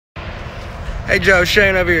Hey Joe,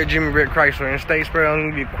 Shane over here at Jimmy Britt Chrysler in Statesboro. I'm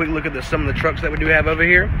going to give you a quick look at some of the trucks that we do have over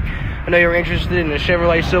here. I know you're interested in the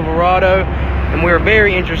Chevrolet Silverado, and we're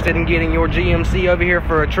very interested in getting your GMC over here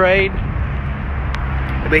for a trade.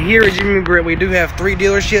 But here at Jimmy Britt, we do have 3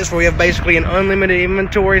 dealerships where we have basically an unlimited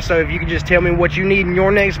inventory. So if you can just tell me what you need in your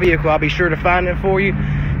next vehicle, I'll be sure to find it for you.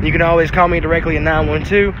 You can always call me directly at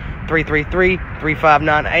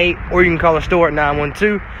 912-333-3598, or you can call the store at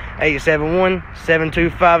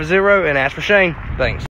 912-871-7250 and ask for Shane. Thanks.